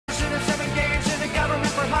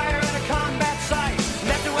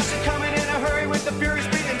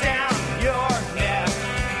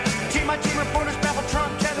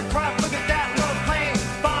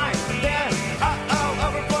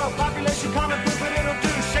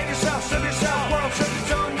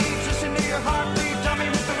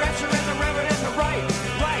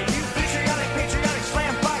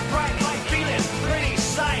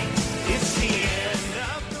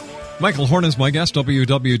Michael Horn is my guest,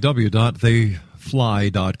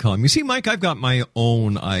 www.theyfly.com. You see, Mike, I've got my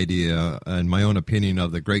own idea and my own opinion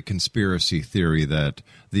of the great conspiracy theory that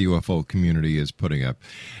the UFO community is putting up.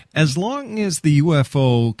 As long as the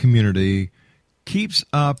UFO community keeps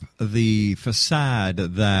up the facade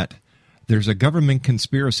that there's a government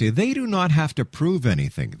conspiracy, they do not have to prove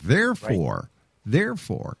anything. Therefore,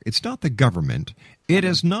 it's not the government. It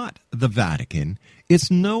is not the Vatican. It's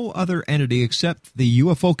no other entity except the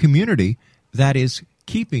UFO community that is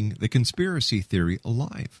keeping the conspiracy theory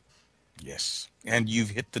alive. Yes. And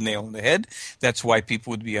you've hit the nail on the head. That's why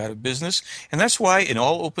people would be out of business. And that's why, in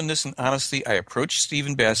all openness and honesty, I approached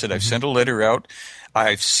Stephen Bassett. I've sent a letter out.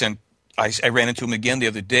 I ran into him again the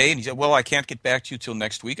other day, and he said, well, I can't get back to you till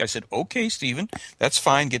next week. I said, okay, Stephen, that's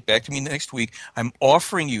fine. Get back to me next week. I'm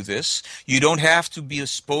offering you this. You don't have to be a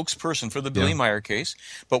spokesperson for the Billy Meyer case,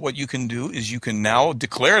 but what you can do is you can now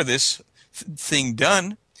declare this thing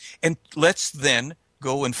done, and let's then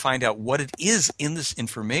go and find out what it is in this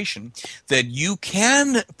information that you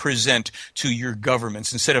can present to your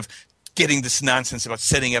governments instead of getting this nonsense about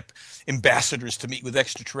setting up ambassadors to meet with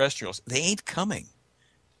extraterrestrials. They ain't coming.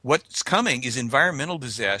 What's coming is environmental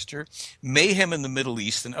disaster, mayhem in the Middle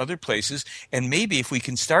East and other places, and maybe if we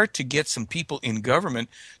can start to get some people in government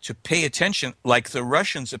to pay attention, like the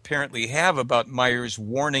Russians apparently have about Meyer's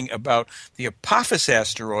warning about the Apophis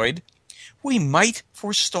asteroid, we might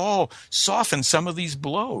soften some of these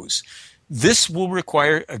blows. This will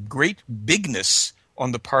require a great bigness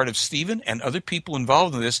on the part of Stephen and other people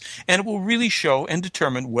involved in this, and it will really show and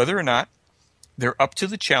determine whether or not they're up to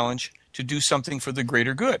the challenge to do something for the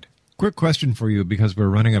greater good. Quick question for you, because we're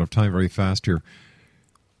running out of time very fast here.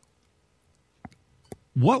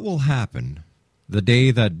 What will happen the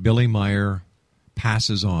day that Billy Meyer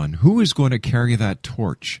passes on? Who is going to carry that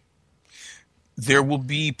torch? There will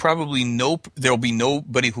be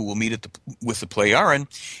nobody who will meet with the Plejaren.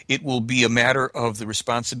 It will be a matter of the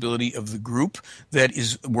responsibility of the group that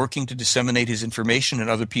is working to disseminate his information and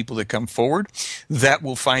other people that come forward. That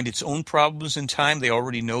will find its own problems in time. They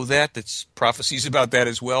already know that. That's prophecies about that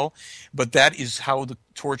as well. But that is how the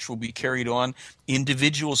torch will be carried on.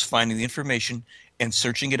 Individuals finding the information and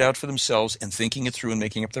searching it out for themselves and thinking it through and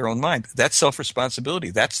making up their own mind. That's self-responsibility.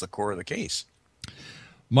 That's the core of the case.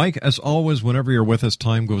 Mike, as always, whenever you're with us,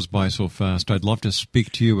 time goes by so fast. I'd love to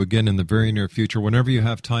speak to you again in the very near future. Whenever you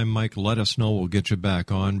have time, Mike, let us know. We'll get you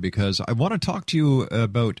back on, because I want to talk to you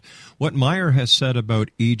about what Meyer has said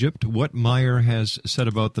about Egypt, what Meyer has said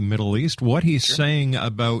about the Middle East, what he's saying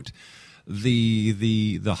about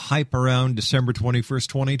the hype around December 21st,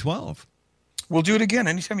 2012. We'll do it again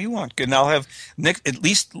anytime you want. And I'll have, at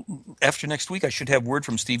least after next week, I should have word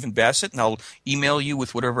from Stephen Bassett, and I'll email you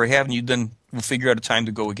with whatever I have, and we'll figure out a time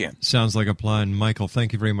to go again. Sounds like a plan. Michael,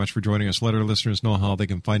 thank you very much for joining us. Let our listeners know how they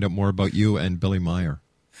can find out more about you and Billy Meyer.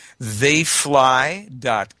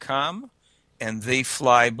 Theyfly.com and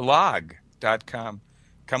theyflyblog.com.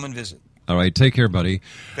 Come and visit. All right, take care, buddy.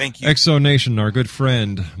 Thank you. Exo Nation, our good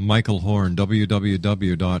friend, Michael Horn,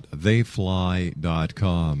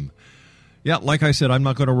 www.theyfly.com. Yeah, like I said, I'm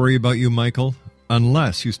not going to worry about you, Michael,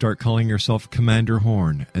 unless you start calling yourself Commander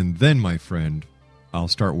Horn. And then, my friend, I'll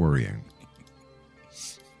start worrying.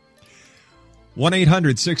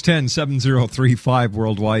 1-800-610-7035,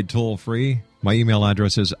 worldwide toll-free. My email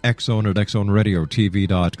address is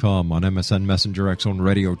xzone@xzoneradiotv.com, on MSN Messenger,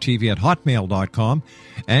 xzoneradiotv@hotmail.com,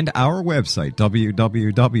 and our website,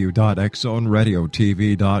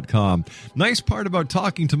 www.xzoneradiotv.com. Nice part about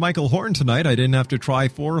talking to Michael Horn tonight, I didn't have to try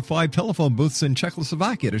 4 or 5 telephone booths in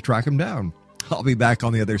Czechoslovakia to track him down. I'll be back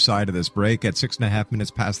on the other side of this break at 6.5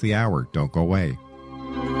 minutes past the hour. Don't go away.